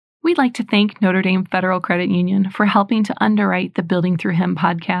We'd like to thank Notre Dame Federal Credit Union for helping to underwrite the Building Through Him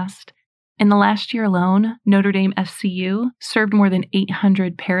podcast. In the last year alone, Notre Dame FCU served more than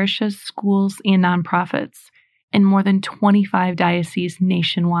 800 parishes, schools, and nonprofits in more than 25 dioceses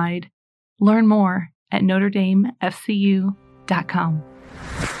nationwide. Learn more at NotreDameFCU.com.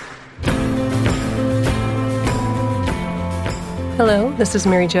 Hello, this is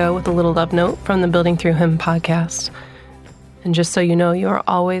Mary Jo with a little love note from the Building Through Him podcast. And just so you know, you are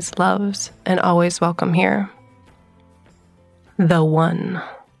always loved and always welcome here. The One.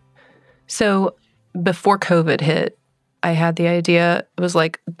 So before COVID hit, I had the idea, it was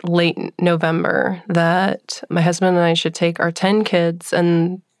like late November, that my husband and I should take our 10 kids,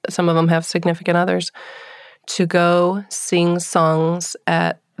 and some of them have significant others, to go sing songs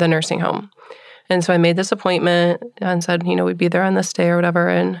at the nursing home. And so I made this appointment and said, we'd be there on this day or whatever.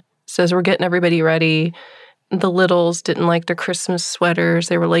 And so as we're getting everybody ready, the littles didn't like their Christmas sweaters.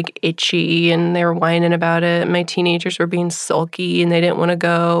 They were like itchy and they were whining about it. My teenagers were being sulky and they didn't want to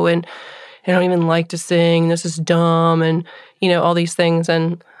go. And I don't even like to sing. This is dumb. And, all these things.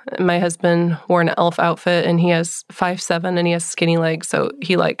 And my husband wore an elf outfit and he has 5'7" and he has skinny legs. So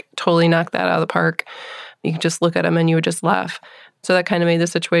he totally knocked that out of the park. You could just look at him and you would just laugh. So that kind of made the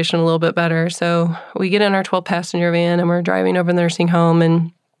situation a little bit better. So we get in our 12-passenger van and we're driving over the nursing home,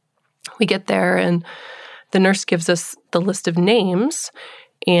 and we get there and the nurse gives us the list of names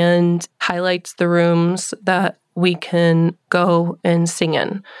and highlights the rooms that we can go and sing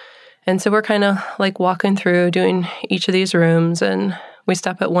in. And so we're kind of walking through doing each of these rooms, and we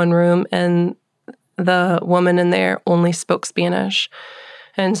stop at one room and the woman in there only spoke Spanish.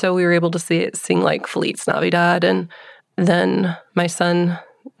 And so we were able to sing Feliz Navidad. And then my son,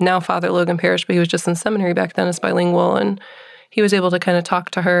 now Father Logan Parrish, but he was just in seminary back then, is bilingual, and he was able to kind of talk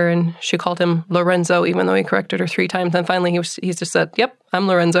to her, and she called him Lorenzo, even though he corrected her 3 times. And finally, he just said, "Yep, I'm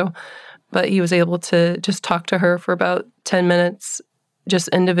Lorenzo." But he was able to just talk to her for about 10 minutes, just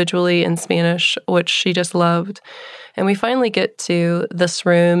individually in Spanish, which she just loved. And we finally get to this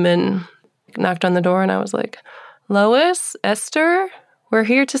room and knocked on the door, and I was like, "Lois, Esther, we're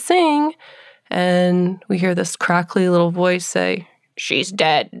here to sing." And we hear this crackly little voice say, "She's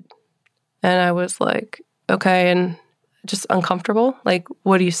dead." And I was like, okay, and just uncomfortable.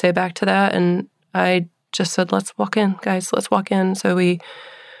 What do you say back to that? And I just said, "Let's walk in, guys, let's walk in." So we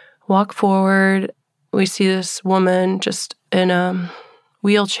walk forward. We see this woman just in a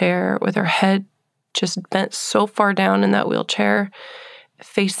wheelchair with her head just bent so far down in that wheelchair,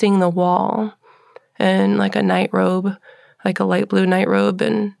 facing the wall, and a night robe, a light blue night robe,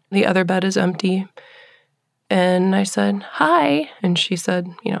 and the other bed is empty. And I said, "Hi." And she said,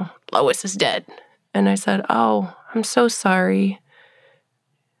 "Lois is dead." And I said, "Oh, I'm so sorry.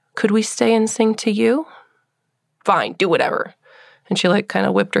 Could we stay and sing to you?" "Fine, do whatever." And she kind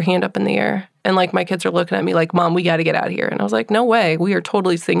of whipped her hand up in the air. And my kids are looking at me like, "Mom, we got to get out of here." And I was like, "No way. We are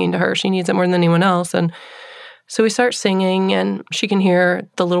totally singing to her. She needs it more than anyone else." And so we start singing, and she can hear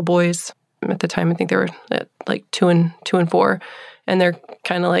the little boys. At the time, I think they were at 2 and 4. And they're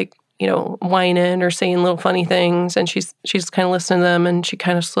kind of whining or saying little funny things. And she's kind of listening to them, and she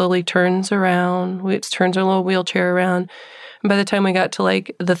kind of slowly turns around. Turns her little wheelchair around. And by the time we got to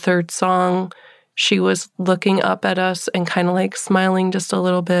the 3rd song, she was looking up at us and kind of smiling just a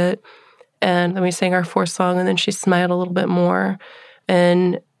little bit. And then we sang our 4th song, and then she smiled a little bit more.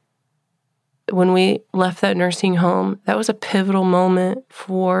 And when we left that nursing home, that was a pivotal moment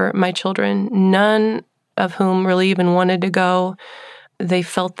for my children, none of whom really even wanted to go. They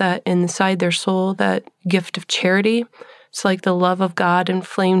felt that inside their soul, that gift of charity. It's the love of God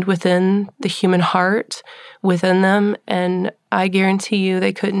inflamed within the human heart within them. And I guarantee you,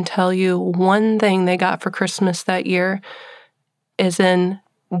 they couldn't tell you one thing they got for Christmas that year, as in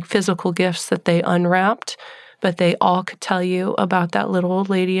physical gifts that they unwrapped, but they all could tell you about that little old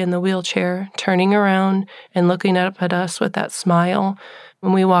lady in the wheelchair turning around and looking up at us with that smile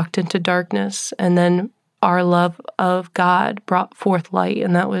when we walked into darkness. And then our love of God brought forth light,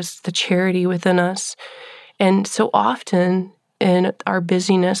 and that was the charity within us. And so often in our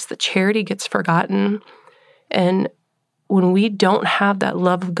busyness, the charity gets forgotten. And when we don't have that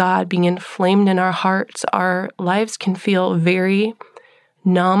love of God being inflamed in our hearts, our lives can feel very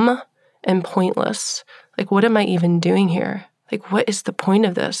numb and pointless. What am I even doing here? What is the point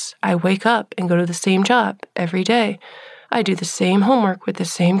of this? I wake up and go to the same job every day. I do the same homework with the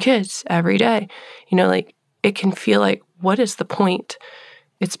same kids every day. It can feel what is the point?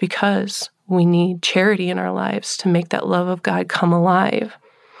 It's because we need charity in our lives to make that love of God come alive.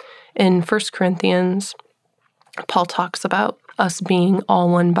 In 1 Corinthians, Paul talks about us being all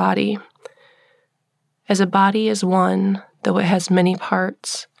one body. As a body is one, though it has many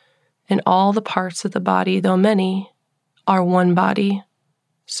parts, And all the parts of the body, though many, are one body,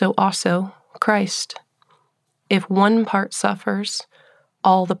 so also Christ. If one part suffers,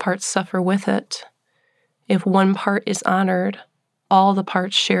 all the parts suffer with it. If one part is honored, all the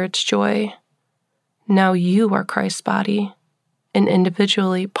parts share its joy. Now you are Christ's body, and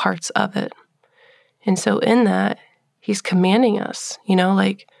individually parts of it. And so in that, he's commanding us,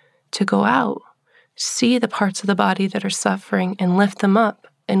 to go out, see the parts of the body that are suffering and lift them up.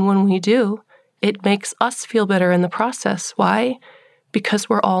 And when we do, it makes us feel better in the process. Why? Because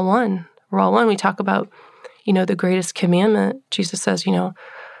we're all one. We're all one. We talk about, the greatest commandment. Jesus says,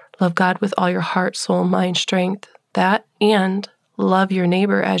 love God with all your heart, soul, mind, strength. That, and love your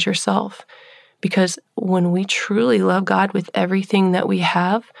neighbor as yourself. Because when we truly love God with everything that we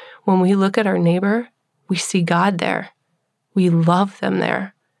have, when we look at our neighbor, we see God there. We love them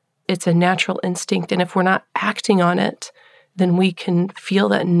there. It's a natural instinct. And if we're not acting on it, then we can feel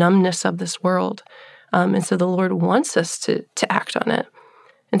that numbness of this world. And so the Lord wants us to act on it.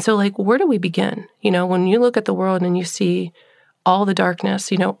 And so, where do we begin? When you look at the world and you see all the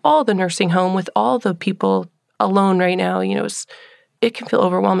darkness, all the nursing home with all the people alone right now, it can feel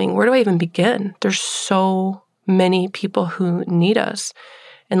overwhelming. Where do I even begin? There's so many people who need us.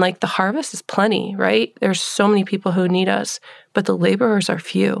 And the harvest is plenty, right? There's so many people who need us, but the laborers are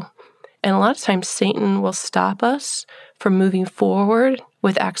few. And a lot of times Satan will stop us from moving forward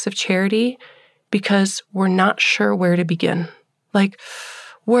with acts of charity because we're not sure where to begin.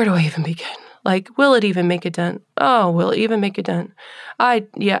 Where do I even begin? Will it even make a dent? Oh, will it even make a dent?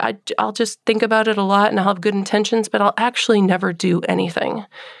 I'll just think about it a lot and I'll have good intentions, but I'll actually never do anything.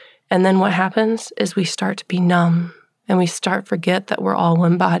 And then what happens is we start to be numb and we start to forget that we're all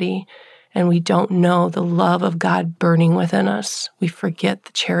one body and we don't know the love of God burning within us. We forget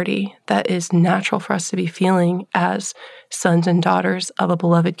the charity that is natural for us to be feeling as sons and daughters of a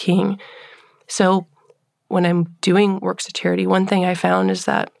beloved King. So when I'm doing works of charity, one thing I found is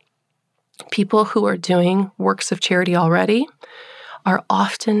that people who are doing works of charity already are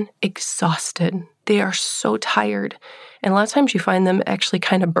often exhausted. They are so tired. And a lot of times you find them actually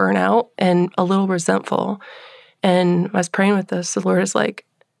kind of burn out and a little resentful. And I was praying with this, the Lord is like,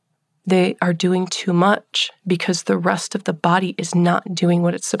 they are doing too much because the rest of the body is not doing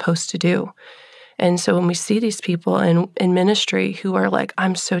what it's supposed to do. And so when we see these people in ministry who are like,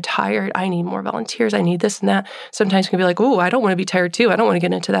 I'm so tired, I need more volunteers, I need this and that, sometimes we can be like, oh, I don't want to be tired too. I don't want to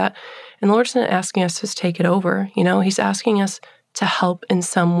get into that. And the Lord's not asking us to take it over. He's asking us to help in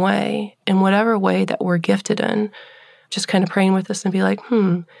some way, in whatever way that we're gifted in. Just kind of praying with us and be like,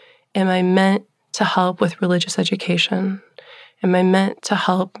 am I meant to help with religious education? Am I meant to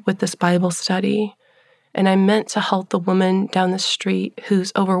help with this Bible study? And I meant to help the woman down the street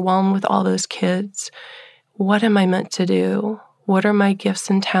who's overwhelmed with all those kids. What am I meant to do? What are my gifts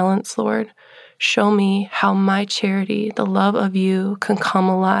and talents, Lord? Show me how my charity, the love of you, can come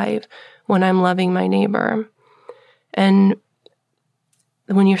alive when I'm loving my neighbor. And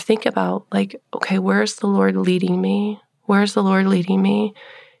when you think about, okay, where's the Lord leading me? Where's the Lord leading me?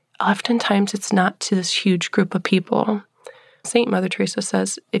 Oftentimes it's not to this huge group of people. Saint Mother Teresa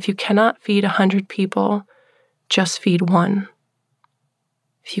says, if you cannot feed 100 people, just feed one.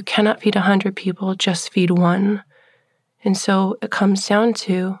 If you cannot feed 100 people, just feed one. And so it comes down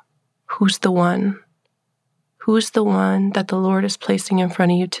to who's the one? Who's the one that the Lord is placing in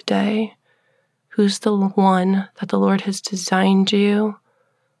front of you today? Who's the one that the Lord has designed you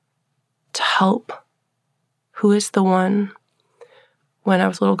to help? Who is the one? When I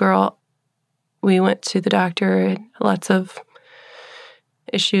was a little girl, we went to the doctor, and lots of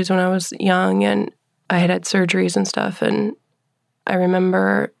issues when I was young, and I had surgeries and stuff. And I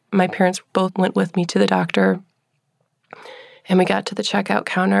remember my parents both went with me to the doctor, and we got to the checkout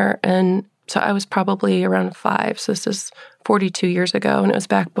counter. And so I was probably around 5. So this is 42 years ago. And it was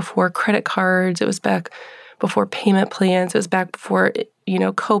back before credit cards. It was back before payment plans. It was back before,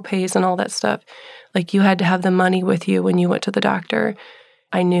 co-pays and all that stuff. You had to have the money with you when you went to the doctor.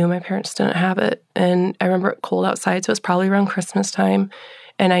 I knew my parents didn't have it. And I remember it cold outside, so it was probably around Christmas time.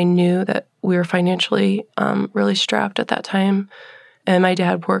 And I knew that we were financially really strapped at that time. And my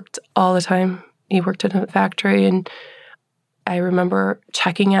dad worked all the time. He worked in a factory. And I remember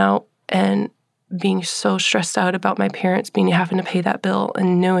checking out and being so stressed out about my parents having to pay that bill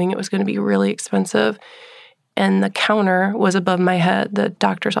and knowing it was going to be really expensive. And the counter was above my head, the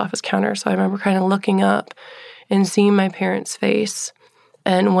doctor's office counter. So I remember kind of looking up and seeing my parents' face.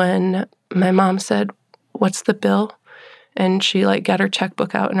 And when my mom said, "What's the bill?" And she got her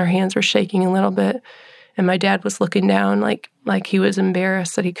checkbook out and her hands were shaking a little bit. And my dad was looking down like he was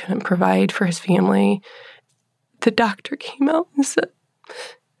embarrassed that he couldn't provide for his family. The doctor came out and said,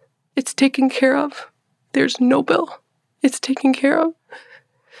 It's taken care of. There's no bill. It's taken care of.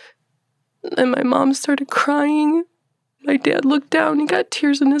 And my mom started crying. My dad looked down. He got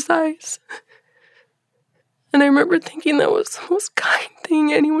tears in his eyes. And I remember thinking that was the most kind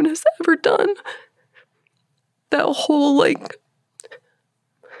thing anyone has ever done. That whole,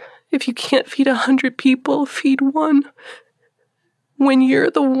 if you can't feed 100 people, feed one. When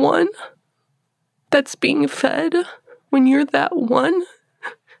you're the one that's being fed, when you're that one,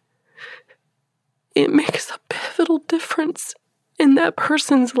 it makes a pivotal difference in that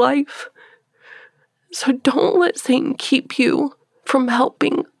person's life. So don't let Satan keep you from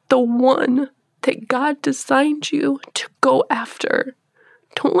helping the one that God designed you to go after.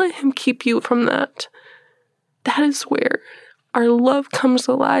 Don't let him keep you from that. That is where our love comes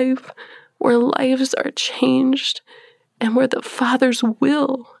alive, where lives are changed, and where the Father's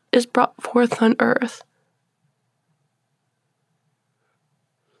will is brought forth on earth.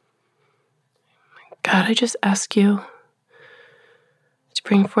 God, I just ask you to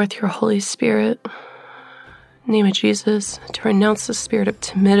bring forth your Holy Spirit, in the name of Jesus, to renounce the spirit of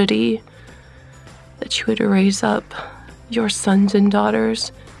timidity, that you would raise up your sons and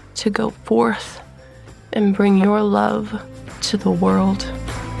daughters to go forth and bring your love to the world.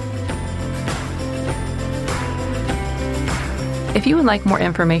 If you would like more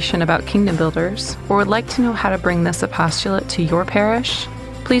information about Kingdom Builders or would like to know how to bring this apostolate to your parish,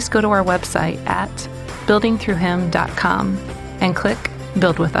 please go to our website at buildingthroughhim.com and click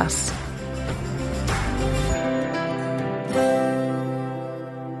Build with Us.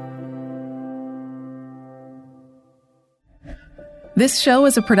 This show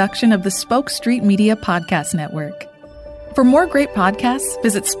is a production of the Spoke Street Media Podcast Network. For more great podcasts,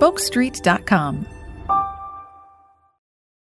 visit spokestreet.com.